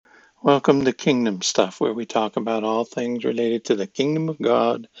Welcome to Kingdom Stuff, where we talk about all things related to the kingdom of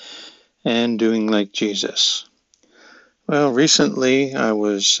God and doing like Jesus. Well, recently I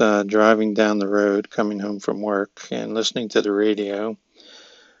was driving down the road coming home from work and listening to the radio,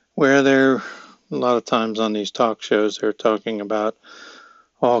 where a lot of times on these talk shows, they're talking about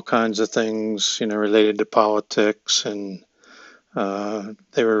all kinds of things, related to politics, and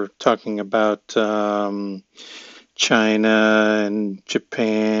they were talking about China and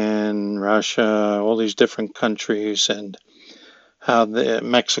Japan, Russia, all these different countries, and how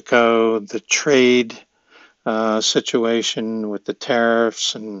Mexico, the trade situation with the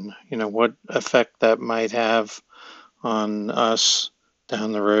tariffs, and what effect that might have on us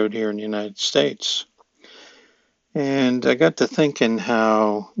down the road here in the United States. And I got to thinking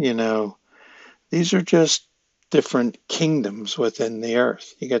how these are just different kingdoms within the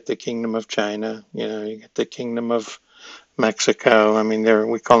earth. You got the kingdom of China, you get the kingdom of Mexico. I mean,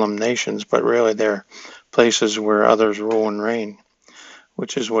 we call them nations, but really they're places where others rule and reign,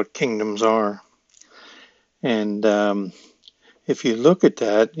 which is what kingdoms are. And if you look at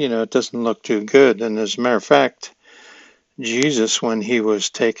that, it doesn't look too good. And as a matter of fact, Jesus, when he was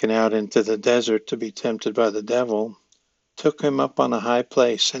taken out into the desert to be tempted by the devil, took him up on a high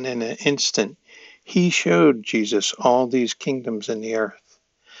place, and in an instant, he showed Jesus all these kingdoms in the earth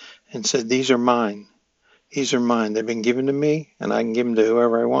and said, "These are mine. These are mine. They've been given to me, and I can give them to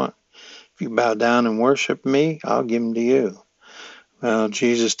whoever I want. If you bow down and worship me, I'll give them to you." Well,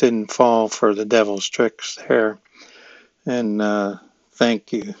 Jesus didn't fall for the devil's tricks there. And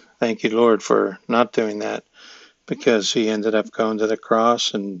thank you. Thank you, Lord, for not doing that, because he ended up going to the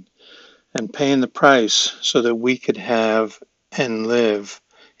cross and paying the price so that we could have and live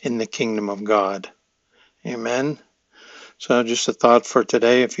in the kingdom of God. Amen. So just a thought for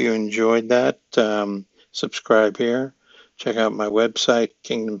today. If you enjoyed that, subscribe here. Check out my website,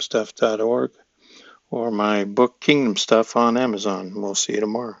 kingdomstuff.org, or my book, Kingdom Stuff, on Amazon. We'll see you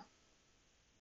tomorrow.